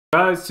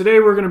Guys, today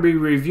we're going to be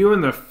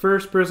reviewing the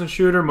first-person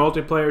shooter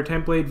multiplayer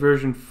template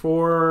version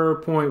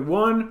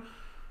 4.1,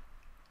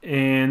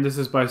 and this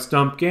is by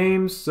Stump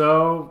Games,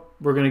 so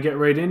we're going to get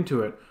right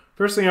into it.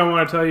 First thing I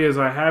want to tell you is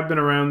I have been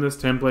around this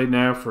template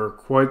now for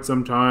quite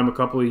some time, a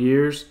couple of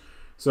years,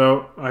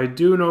 so I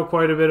do know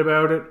quite a bit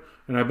about it,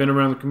 and I've been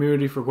around the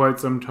community for quite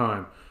some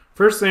time.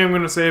 First thing I'm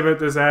going to say about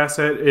this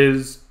asset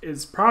is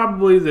it's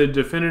probably the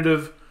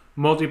definitive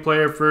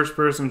multiplayer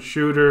first-person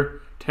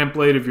shooter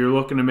template. If you're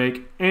looking to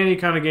make any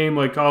kind of game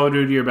like Call of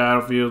Duty or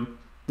Battlefield,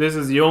 this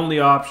is the only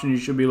option you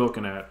should be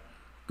looking at.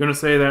 I'm gonna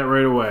say that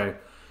right away.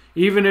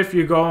 Even if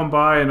you go and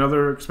buy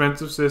another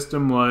expensive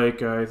system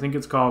like I think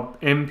it's called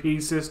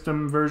MP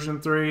System version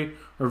 3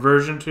 or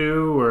version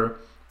 2 or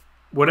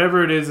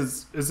whatever it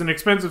is, it's an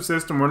expensive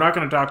system. We're not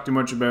going to talk too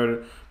much about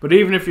it, but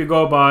even if you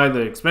go buy the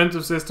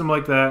expensive system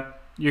like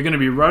that, you're going to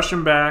be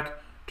rushing back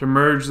to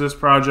merge this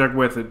project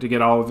with it to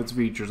get all of its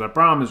features. I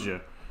promise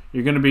you.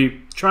 You're going to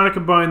be trying to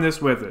combine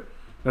this with it.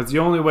 That's the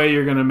only way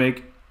you're going to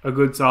make a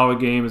good solid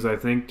game is, I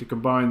think, to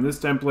combine this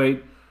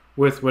template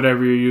with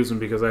whatever you're using,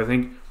 because I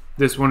think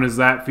this one is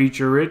that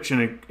feature rich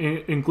and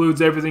it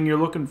includes everything you're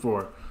looking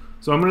for.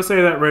 So I'm going to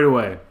say that right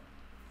away.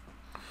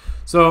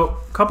 So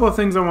a couple of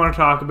things I want to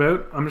talk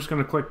about. I'm just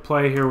going to click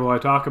play here while I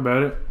talk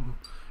about it.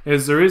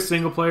 Is there is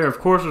single player. Of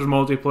course there's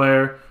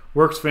multiplayer.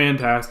 Works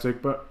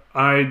fantastic, but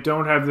I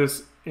don't have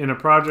this in a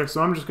project,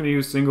 so I'm just going to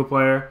use single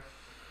player.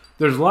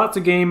 There's lots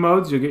of game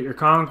modes. You'll get your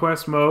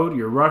conquest mode,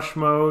 your rush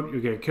mode,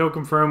 you'll get kill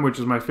confirm, which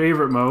is my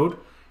favorite mode.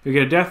 You'll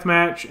get a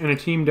deathmatch and a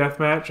team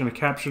deathmatch and a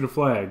capture the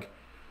flag.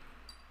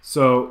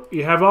 So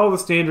you have all the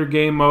standard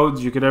game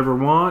modes you could ever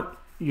want.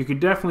 You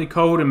could definitely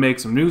code and make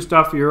some new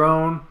stuff of your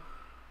own.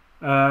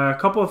 A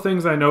couple of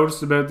things I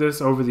noticed about this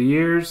over the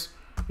years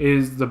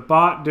is the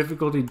bot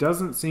difficulty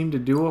doesn't seem to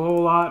do a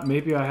whole lot.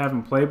 Maybe I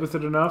haven't played with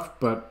it enough,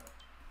 but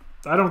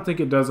I don't think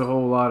it does a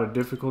whole lot of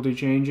difficulty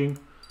changing.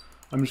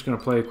 I'm just going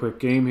to play a quick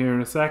game here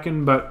in a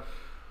second, but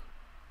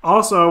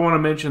also I want to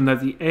mention that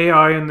the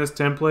AI in this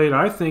template,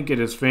 I think it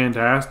is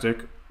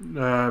fantastic.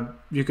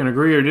 You can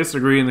agree or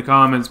disagree in the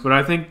comments, but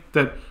I think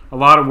that a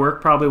lot of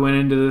work probably went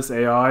into this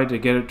AI to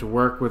get it to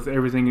work with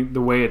everything the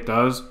way it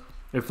does.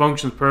 It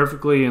functions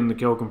perfectly in the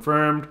kill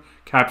confirmed,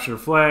 capture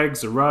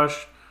flags, the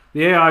rush.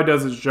 The AI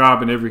does its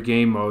job in every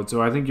game mode,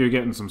 so I think you're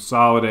getting some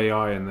solid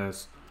AI in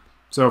this.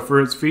 So for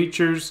its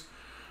features,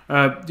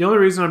 the only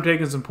reason I'm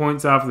taking some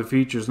points off of the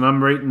features, and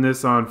I'm rating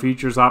this on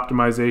features,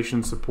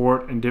 optimization,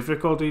 support, and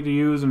difficulty to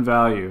use and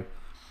value.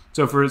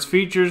 So for its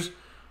features,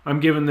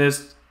 I'm giving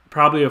this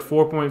probably a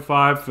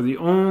 4.5 for the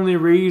only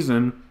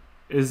reason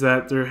is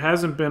that there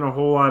hasn't been a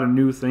whole lot of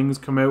new things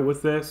come out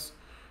with this.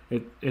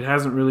 It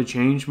hasn't really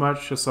changed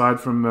much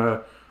aside from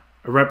a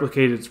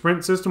replicated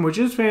sprint system, which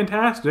is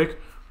fantastic.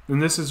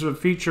 And this is a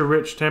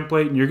feature-rich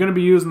template, and you're going to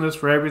be using this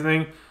for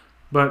everything.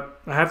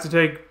 But I have to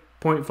take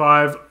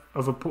 0.5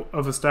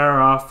 of a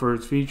star off for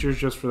its features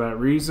just for that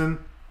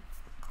reason.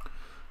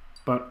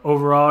 But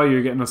overall,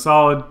 you're getting a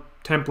solid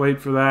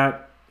template for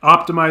that.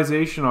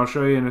 Optimization, I'll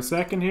show you in a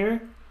second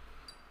here.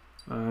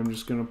 I'm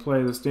just going to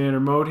play the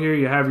standard mode here.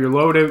 You have your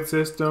loadout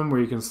system where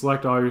you can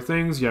select all your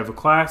things. You have a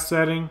class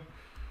setting.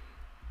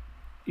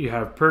 You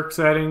have perk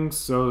settings.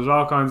 So there's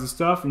all kinds of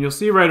stuff. And you'll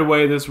see right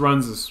away this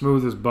runs as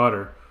smooth as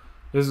butter.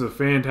 This is a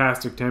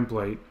fantastic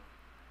template.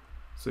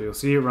 So you'll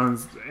see it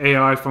runs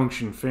AI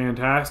function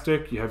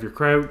fantastic. You have your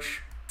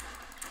crouch.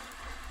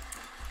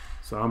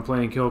 So I'm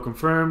playing kill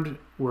confirmed.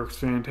 Works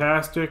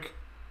fantastic.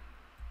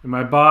 And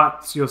my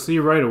bots, you'll see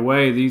right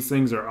away these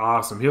things are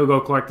awesome. He'll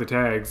go collect the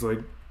tags.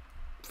 Like,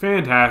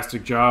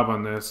 fantastic job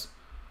on this.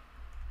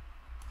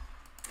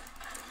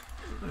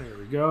 There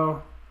we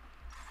go.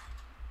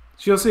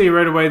 So you'll see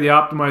right away the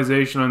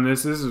optimization on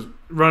this. This is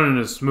running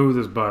as smooth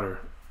as butter.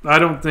 I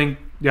don't think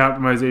the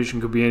optimization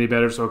could be any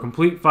better. So a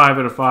complete 5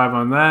 out of 5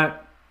 on that.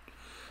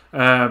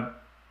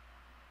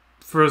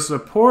 For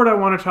support, I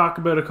want to talk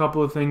about a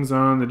couple of things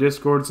on the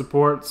Discord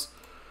supports.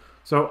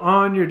 So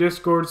on your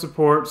Discord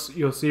supports,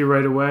 you'll see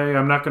right away,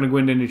 I'm not going to go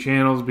into any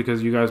channels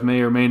because you guys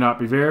may or may not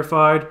be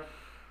verified,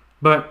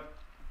 but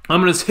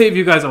I'm going to save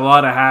you guys a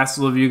lot of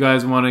hassle if you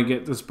guys want to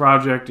get this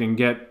project and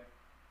get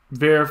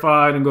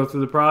verified and go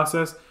through the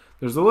process.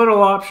 There's a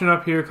little option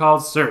up here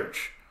called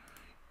search.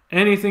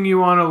 Anything you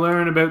want to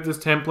learn about this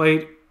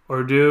template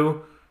or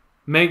do,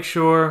 make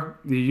sure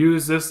you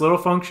use this little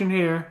function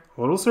here,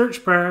 little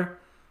search bar.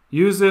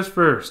 Use this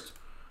first.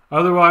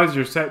 Otherwise,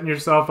 you're setting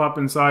yourself up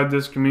inside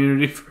this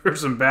community for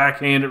some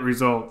backhanded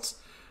results.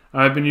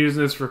 I've been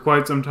using this for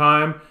quite some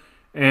time,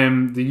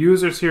 and the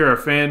users here are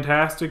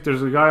fantastic.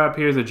 There's a guy up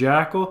here, the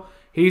Jackal.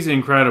 He's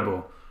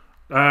incredible.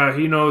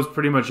 He knows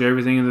pretty much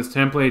everything in this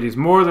template. He's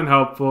more than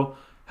helpful.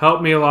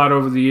 Helped me a lot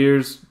over the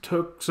years.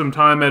 Took some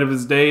time out of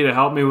his day to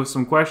help me with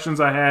some questions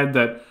I had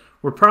that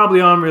were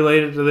probably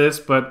unrelated to this,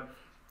 but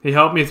he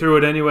helped me through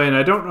it anyway, and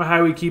I don't know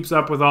how he keeps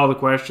up with all the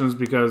questions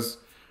because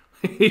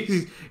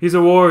he's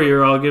a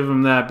warrior, I'll give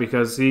him that,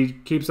 because he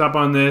keeps up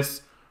on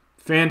this.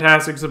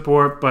 Fantastic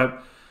support,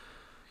 but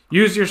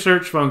use your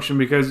search function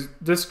because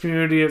this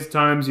community at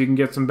times you can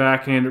get some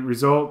backhanded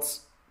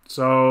results.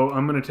 So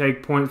I'm going to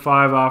take 0.5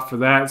 off for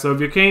that. So if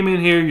you came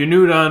in here, you're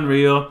new to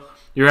Unreal,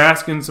 you're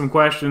asking some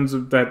questions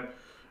that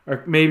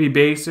are maybe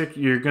basic,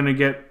 you're going to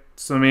get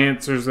some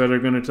answers that are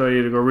going to tell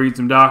you to go read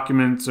some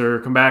documents or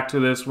come back to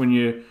this when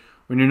you're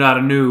not a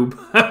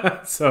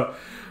noob. So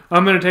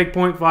I'm going to take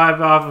 0.5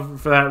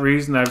 off for that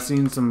reason. I've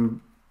seen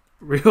some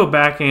real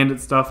backhanded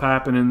stuff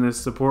happen in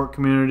this support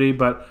community,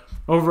 but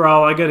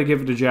overall, I got to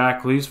give it to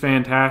Jack. He's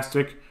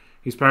fantastic.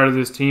 He's part of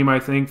this team, I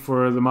think,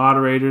 for the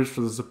moderators,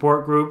 for the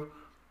support group.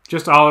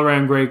 Just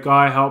all-around great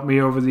guy. Helped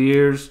me over the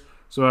years.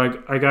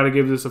 So I got to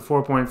give this a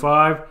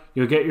 4.5.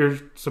 You'll get your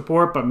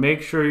support, but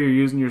make sure you're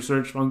using your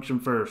search function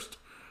first.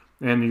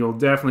 And you'll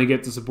definitely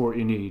get the support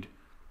you need.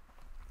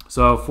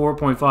 So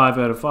 4.5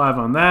 out of 5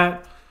 on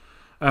that.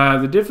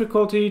 The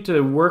difficulty to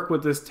work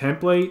with this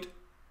template,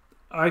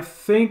 I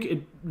think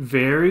it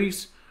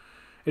varies.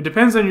 It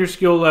depends on your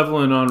skill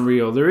level in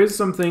Unreal. There is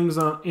some things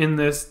in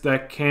this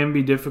that can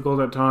be difficult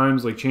at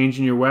times, like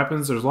changing your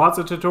weapons. There's lots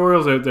of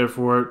tutorials out there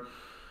for it.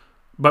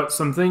 But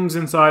some things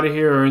inside of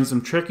here are in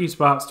some tricky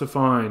spots to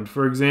find.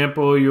 For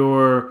example,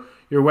 your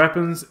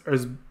weapons,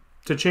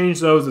 to change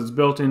those, it's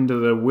built into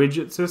the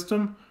widget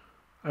system,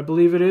 I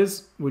believe it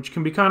is, which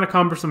can be kind of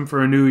cumbersome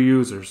for a new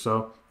user.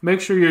 So make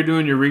sure you're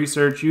doing your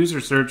research, use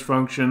your search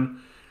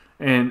function,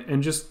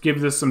 and just give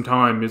this some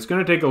time. It's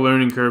going to take a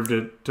learning curve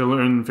to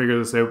learn and figure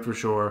this out for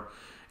sure.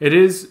 It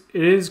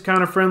is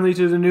kind of friendly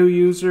to the new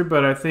user,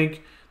 but I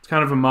think it's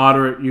kind of a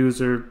moderate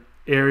user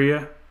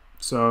area.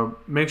 So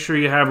make sure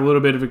you have a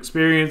little bit of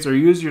experience or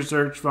use your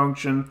search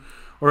function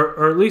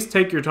or at least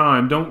take your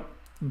time. Don't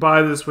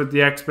buy this with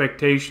the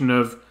expectation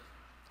of,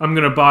 I'm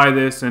going to buy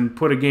this and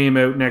put a game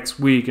out next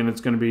week and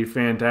it's going to be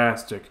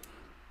fantastic.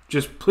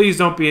 Just please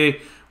don't be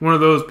one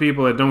of those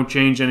people that don't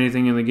change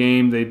anything in the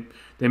game.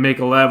 They make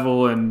a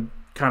level and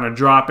kind of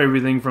drop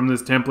everything from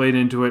this template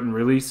into it and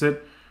release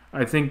it.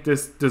 I think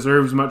this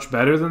deserves much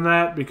better than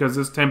that because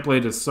this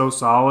template is so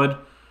solid.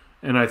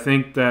 And I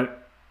think that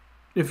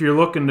if you're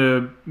looking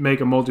to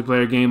make a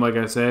multiplayer game, like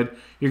I said,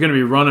 you're going to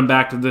be running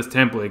back to this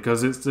template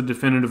because it's the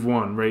definitive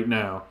one right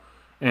now.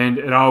 And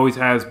it always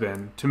has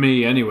been, to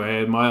me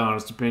anyway, in my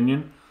honest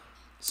opinion.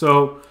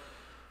 So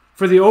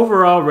for the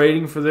overall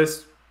rating for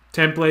this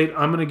template,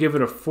 I'm going to give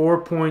it a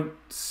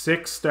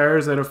 4.6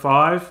 stars out of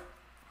 5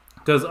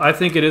 because I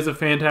think it is a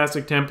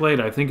fantastic template.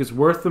 I think it's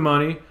worth the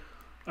money.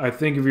 I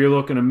think if you're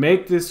looking to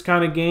make this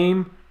kind of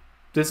game,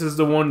 this is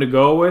the one to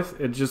go with.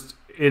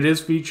 It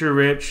is feature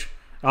rich.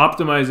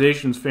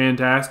 Optimization's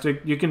fantastic.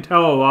 You can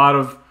tell a lot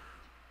of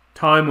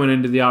time went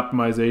into the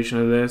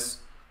optimization of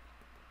this.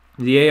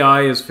 The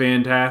AI is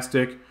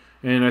fantastic,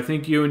 and I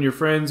think you and your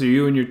friends or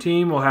you and your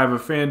team will have a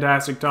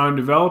fantastic time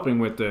developing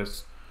with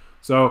this.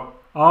 So,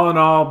 all in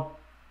all,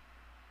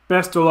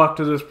 best of luck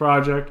to this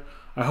project.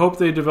 I hope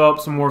they develop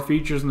some more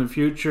features in the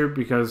future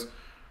because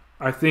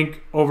I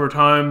think over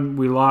time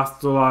we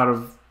lost a lot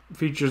of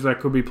features that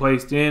could be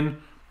placed in,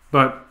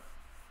 but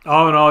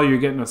all in all, you're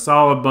getting a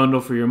solid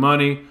bundle for your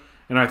money.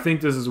 And I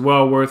think this is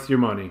well worth your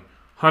money.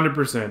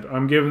 100%.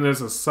 I'm giving this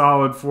a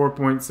solid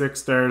 4.6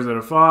 stars out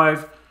of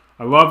 5.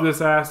 I love this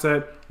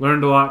asset.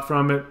 Learned a lot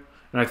from it.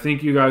 And I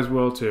think you guys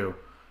will too.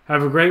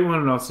 Have a great one,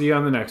 and I'll see you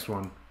on the next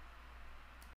one.